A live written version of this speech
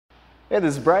Hey,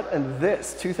 this is Brett, and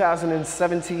this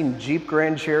 2017 Jeep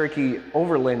Grand Cherokee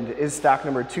Overland is stock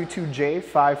number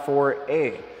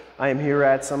 22J54A. I am here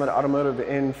at Summit Automotive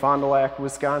in Fond du Lac,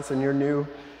 Wisconsin, your new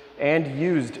and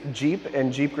used Jeep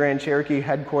and Jeep Grand Cherokee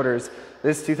headquarters.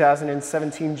 This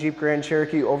 2017 Jeep Grand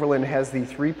Cherokee Overland has the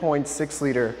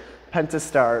 3.6-liter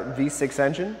Pentastar V6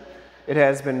 engine. It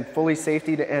has been fully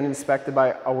safetied and inspected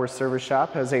by our service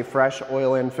shop, has a fresh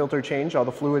oil and filter change. All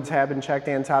the fluids have been checked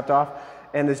and topped off,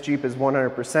 and this Jeep is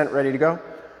 100% ready to go.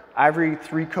 Ivory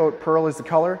 3-coat pearl is the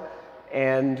color,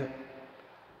 and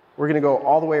we're gonna go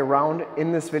all the way around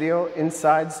in this video.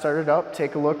 Inside, start it up,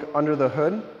 take a look under the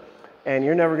hood, and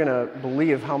you're never gonna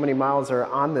believe how many miles are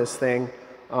on this thing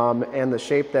and the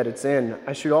shape that it's in.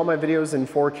 I shoot all my videos in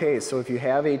 4K, so if you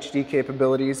have HD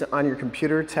capabilities on your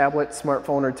computer, tablet,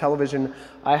 smartphone, or television,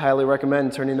 I highly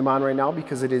recommend turning them on right now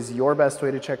because it is your best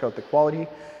way to check out the quality,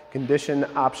 condition,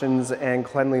 options, and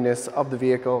cleanliness of the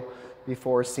vehicle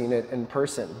before seeing it in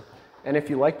person. And if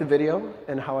you like the video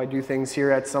and how I do things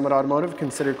here at Summit Automotive,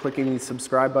 consider clicking the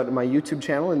subscribe button to my YouTube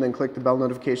channel and then click the bell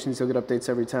notifications. You'll get updates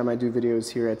every time I do videos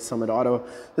here at Summit Auto.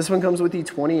 This one comes with the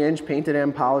 20-inch painted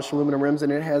and polished aluminum rims,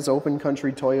 and it has open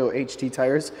country Toyo HT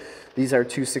tires. These are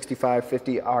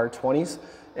 265/50 R20s,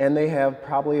 and they have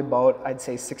probably about, I'd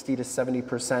say, 60 to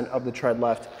 70% of the tread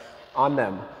left on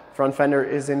them. Front fender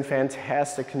is in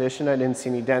fantastic condition. I didn't see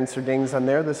any dents or dings on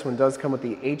there. This one does come with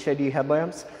the HID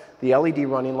headlamps, the LED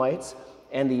running lights,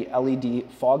 and the LED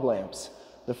fog lamps.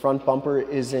 The front bumper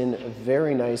is in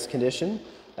very nice condition.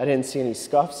 I didn't see any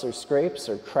scuffs or scrapes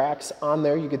or cracks on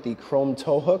there. You get the chrome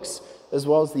tow hooks as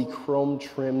well as the chrome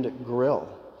trimmed grille.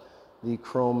 The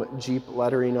chrome Jeep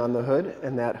lettering on the hood,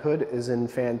 and that hood is in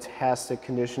fantastic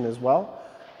condition as well.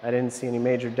 I didn't see any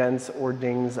major dents or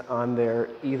dings on there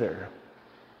either.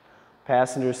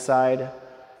 Passenger side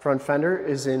front fender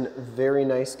is in very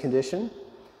nice condition,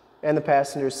 and the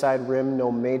passenger side rim,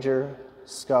 no major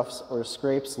scuffs or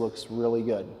scrapes, looks really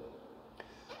good.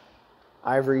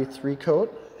 Ivory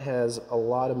 3-coat has a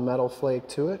lot of metal flake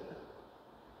to it.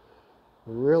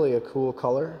 Really a cool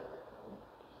color.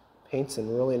 Paint's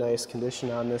in really nice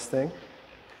condition on this thing.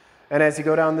 And as you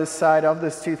go down this side of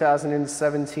this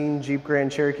 2017 Jeep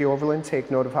Grand Cherokee Overland,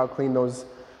 take note of how clean those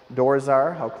doors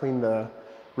are, how clean the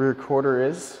rear quarter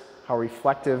is, how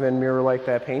reflective and mirror-like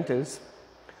that paint is.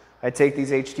 I take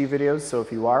these HD videos, so if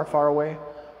you are far away,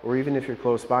 or even if you're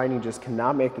close by and you just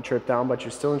cannot make the trip down, but you're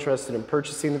still interested in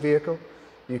purchasing the vehicle,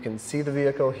 you can see the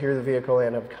vehicle, hear the vehicle,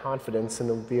 and have confidence in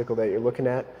the vehicle that you're looking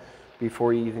at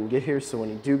before you even get here. So when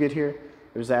you do get here,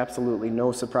 there's absolutely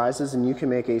no surprises, and you can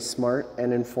make a smart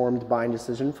and informed buying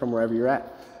decision from wherever you're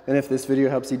at. And if this video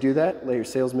helps you do that, let your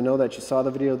salesman know that you saw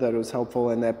the video, that it was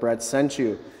helpful, and that Brett sent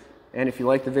you. And if you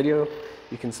like the video,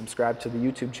 you can subscribe to the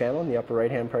YouTube channel in the upper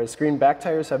right-hand part of the screen. Back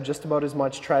tires have just about as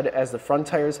much tread as the front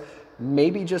tires,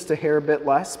 maybe just a hair bit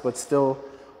less, but still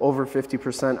over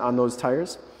 50% on those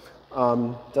tires.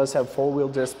 Does have four-wheel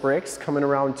disc brakes. Coming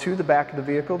around to the back of the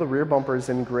vehicle, the rear bumper is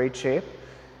in great shape.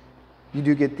 You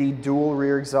do get the dual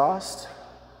rear exhaust,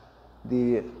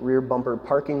 the rear bumper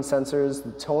parking sensors,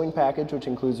 the towing package, which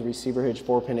includes a receiver hitch,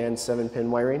 4-pin and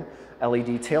 7-pin wiring,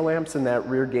 LED tail lamps, and that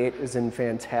rear gate is in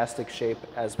fantastic shape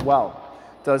as well.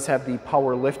 It does have the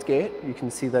power lift gate. You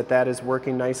can see that that is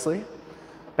working nicely.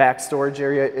 Back storage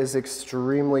area is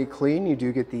extremely clean. You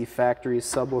do get the factory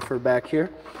subwoofer back here,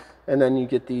 and then you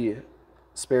get the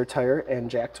spare tire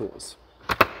and jack tools.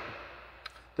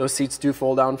 Those seats do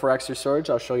fold down for extra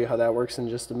storage. I'll show you how that works in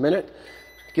just a minute.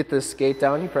 Get this gate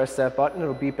down, you press that button,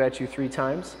 it'll beep at you 3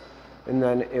 times, and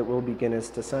then it will begin its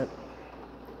descent.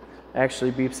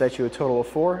 Actually beeps at you a total of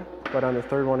 4, but on the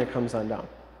 3rd one it comes on down.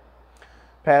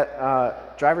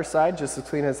 Driver's side, just as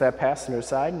clean as that passenger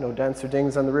side. No dents or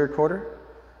dings on the rear quarter.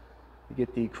 You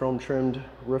get the chrome trimmed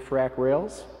roof rack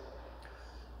rails.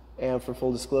 And for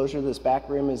full disclosure, this back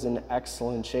rim is in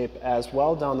excellent shape as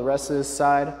well. Down the rest of this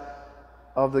side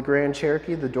of the Grand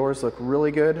Cherokee, the doors look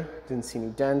really good. Didn't see any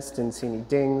dents, didn't see any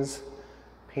dings.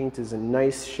 Paint is in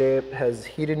nice shape, has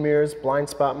heated mirrors, blind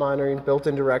spot monitoring,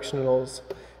 built-in directionals,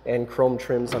 and chrome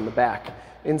trims on the back.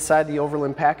 Inside, the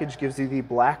Overland package gives you the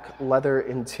black leather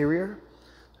interior.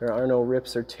 There are no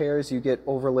rips or tears. You get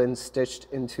Overland stitched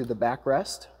into the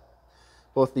backrest.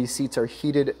 Both these seats are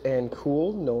heated and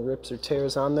cooled, no rips or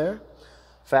tears on there.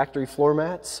 Factory floor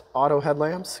mats, auto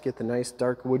headlamps, get the nice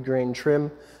dark wood grain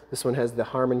trim. This one has the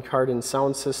Harmon Kardon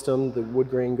sound system. The wood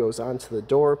grain goes onto the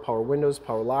door, power windows,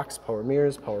 power locks, power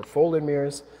mirrors, power folded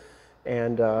mirrors,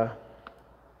 and I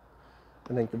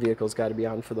think the vehicle's got to be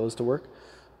on for those to work.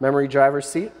 Memory driver's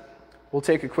seat. We'll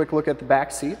take a quick look at the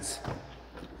back seats.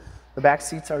 The back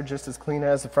seats are just as clean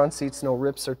as the front seats, no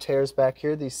rips or tears back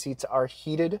here. These seats are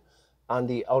heated on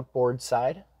the outboard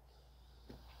side.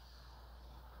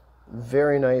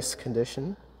 Very nice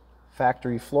condition.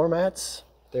 Factory floor mats.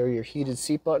 There are your heated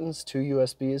seat buttons, 2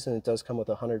 USBs, and it does come with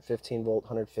a 115 volt,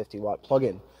 150 watt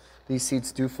plug-in. These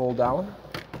seats do fold down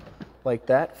like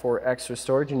that for extra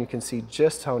storage, and you can see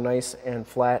just how nice and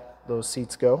flat those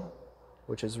seats go,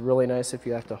 which is really nice if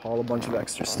you have to haul a bunch of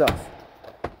extra stuff.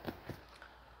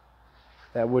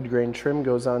 That wood grain trim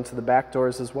goes onto the back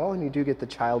doors as well, and you do get the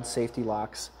child safety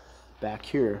locks back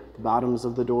here. The bottoms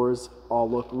of the doors all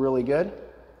look really good.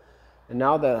 And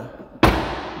now the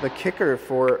kicker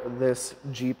for this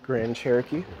Jeep Grand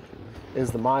Cherokee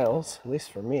is the miles, at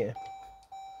least for me.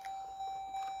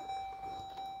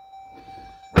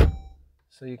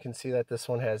 So you can see that this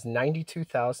one has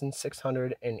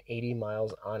 92,680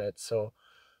 miles on it. So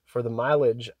for the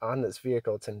mileage on this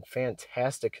vehicle, it's in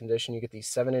fantastic condition. You get the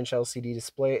 7-inch LCD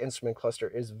display. Instrument cluster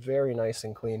is very nice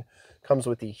and clean. Comes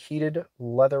with the heated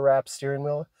leather wrap steering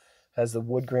wheel. Has the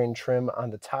wood grain trim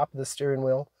on the top of the steering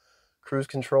wheel. Cruise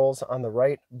controls on the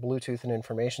right, Bluetooth and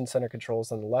information center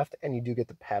controls on the left, and you do get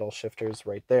the paddle shifters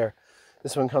right there.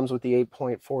 This one comes with the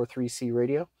 8.43C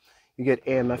radio. You get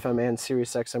AM, FM, and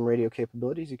Sirius XM radio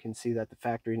capabilities. You can see that the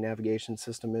factory navigation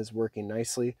system is working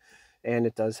nicely, and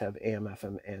it does have AM,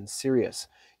 FM, and Sirius.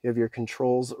 You have your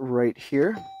controls right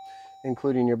here,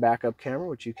 including your backup camera,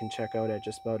 which you can check out at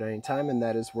just about any time, and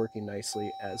that is working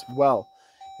nicely as well.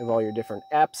 You have all your different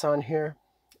apps on here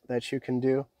that you can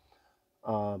do.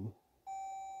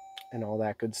 And all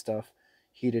that good stuff.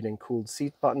 Heated and cooled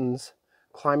seat buttons,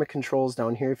 climate controls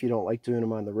down here if you don't like doing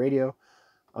them on the radio,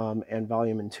 and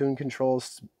volume and tune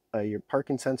controls. Your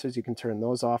parking sensors, you can turn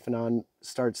those off and on.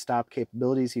 Start stop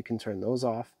capabilities, you can turn those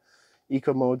off.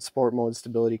 Eco mode, sport mode,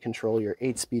 stability control, your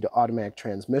 8-speed automatic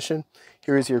transmission.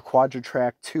 Here is your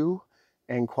Quadra-Trac 2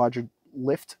 and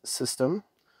Quadra-Lift system.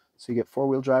 So you get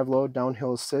 4-wheel drive load,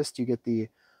 downhill assist. You get the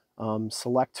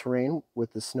Selec-Terrain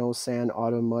with the snow, sand,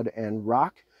 auto, mud, and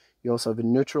rock. You also have a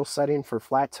neutral setting for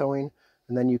flat towing,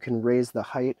 and then you can raise the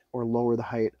height or lower the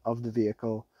height of the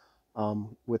vehicle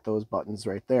with those buttons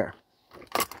right there.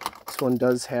 This one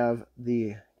does have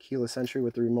the keyless entry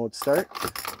with the remote start.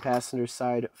 Passenger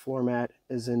side floor mat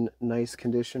is in nice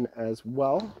condition as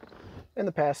well, and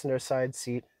the passenger side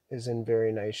seat is in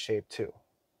very nice shape too.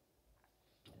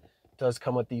 It does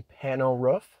come with the pano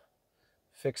roof,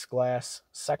 fixed glass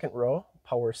second row,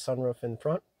 power sunroof in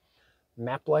front,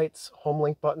 map lights, home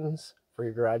link buttons for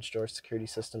your garage door security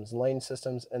systems and lane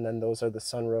systems, and then those are the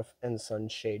sunroof and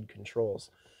sunshade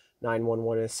controls.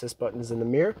 911 assist buttons in the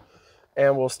mirror,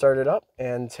 and we'll start it up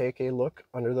and take a look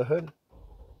under the hood.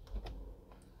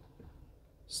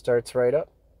 Starts right up,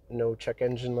 no check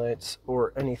engine lights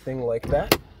or anything like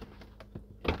that.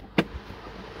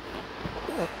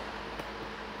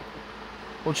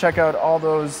 We'll check out all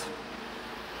those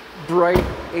bright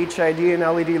HID and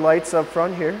LED lights up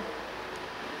front here.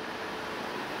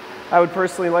 I would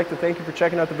personally like to thank you for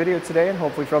checking out the video today, and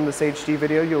hopefully from this HD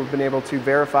video you'll have been able to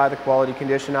verify the quality,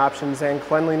 condition, options, and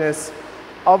cleanliness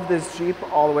of this Jeep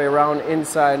all the way around,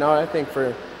 inside and out. I think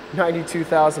for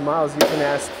 92,000 miles you can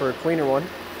ask for a cleaner one.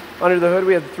 Under the hood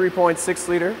we have the 3.6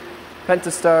 liter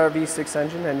Pentastar V6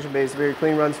 engine. Engine bay is very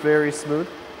clean, runs very smooth.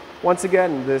 Once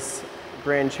again, this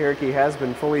Grand Cherokee has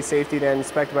been fully safetied and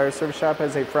inspected by our service shop,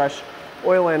 has a fresh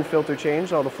oil and filter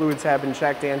change. All the fluids have been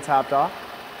checked and topped off.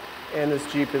 And this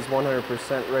Jeep is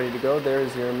 100% ready to go.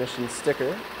 There's your emissions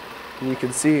sticker. And you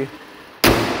can see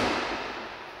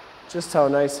just how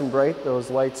nice and bright those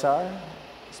lights are,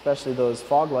 especially those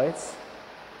fog lights.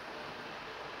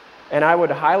 And I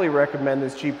would highly recommend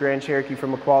this Jeep Grand Cherokee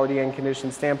from a quality and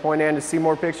condition standpoint. And to see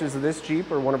more pictures of this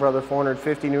Jeep or one of our other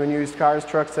 450 new and used cars,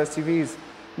 trucks, SUVs,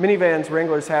 minivans,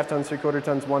 Wranglers, half-tons,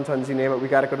 three-quarter-tons, one-tons, you name it, we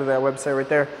got to go to that website right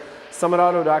there.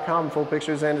 SummitAuto.com, full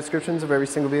pictures and descriptions of every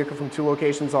single vehicle from 2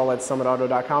 locations, all at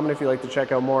SummitAuto.com. And if you'd like to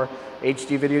check out more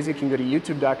HD videos, you can go to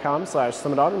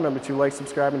YouTube.com/SummitAuto. Remember to like,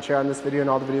 subscribe, and share on this video and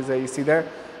all the videos that you see there.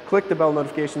 Click the bell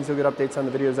notifications, you'll get updates on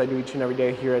the videos I do each and every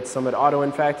day here at Summit Auto.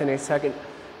 In fact, in a second,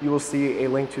 you will see a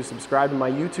link to subscribe to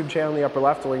my YouTube channel in the upper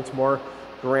left, a link to more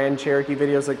Grand Cherokee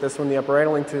videos like this one in the upper right, a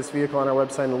link to this vehicle on our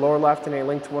website in the lower left, and a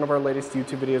link to one of our latest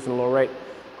YouTube videos in the lower right.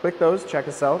 Click those, check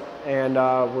us out, and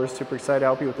we're super excited to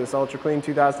help you with this ultra clean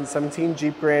 2017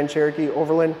 Jeep Grand Cherokee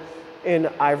Overland in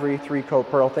Ivory 3-Coat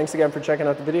Pearl. Thanks again for checking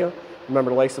out the video. Remember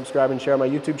to like, subscribe, and share on my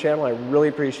YouTube channel. I really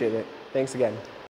appreciate it. Thanks again.